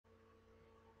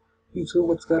YouTube,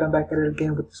 what's good? I'm back at it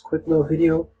again with this quick little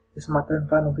video. This is my third and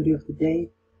final video of the day.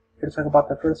 Here to talk about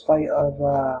the first fight of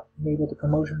maybe the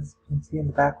promotions. You can see in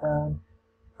the background,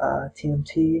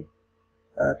 TMT,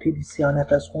 PBC on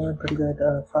FS1. Pretty good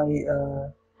fight.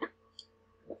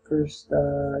 First, it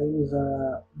was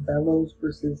Bellows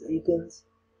versus Aikens,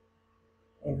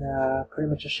 and pretty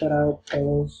much a shutout.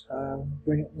 Bellows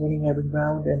winning every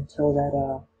round until that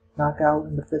knockout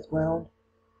in the 5th round.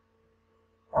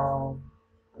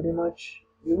 Pretty much,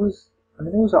 it was an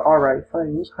alright fight.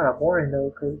 It was kind of boring though,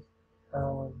 because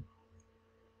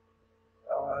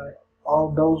all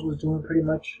Bellows was doing pretty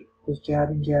much was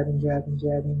jabbing,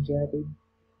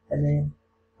 and then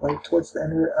like towards the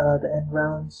end of the end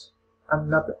rounds, I'm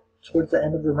not the, towards the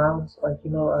end of the rounds, like the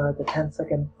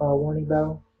 10-second warning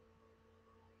bell.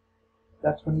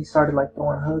 That's when he started like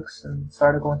throwing hooks and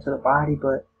started going to the body,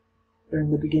 but during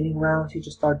the beginning rounds, he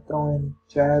just started throwing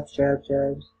jabs.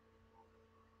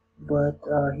 But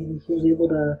he was able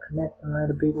to connect and land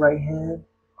a big right hand,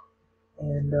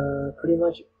 and pretty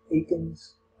much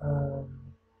Aikens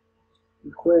he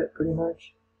quit pretty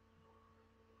much.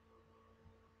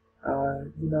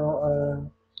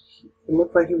 It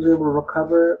looked like he was able to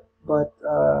recover, but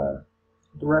the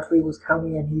referee was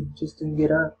counting and he just didn't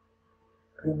get up.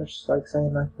 Pretty much like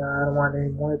saying like, nah, I don't want any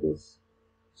more of this.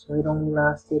 So it only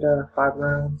lasted 5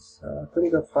 rounds. Pretty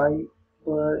good fight,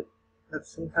 but at the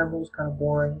same time it was kind of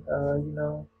boring.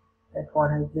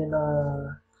 Antowyan has been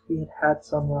he had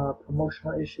some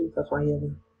promotional issues. That's why he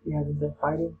hasn't been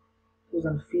fighting. He was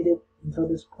undefeated until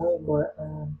this point, but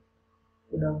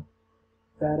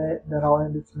that all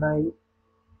ended tonight.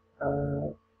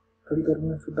 Pretty good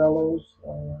win for Bellows,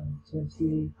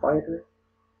 TNT fighter.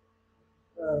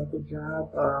 Good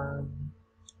job.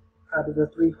 Out of the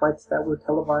 3 fights that were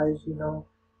televised, 2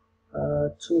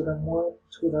 of them won,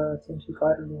 2 of the TNT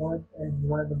fighters won, and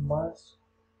 1 of them lost.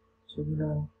 So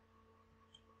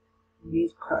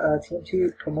these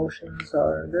TNT promotions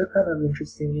they're kind of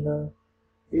interesting. You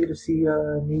get to see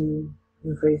new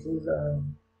faces,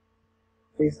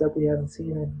 faces that we haven't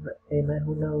seen, and man,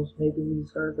 who knows? Maybe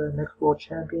these are the next world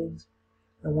champions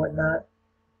and whatnot.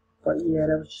 But yeah,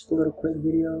 that was just a little quick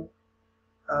video.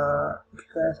 If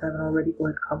you guys haven't already, go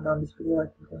ahead and comment on this video,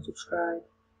 like and subscribe.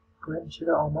 Go ahead and check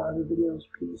out all my other videos.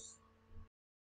 Peace.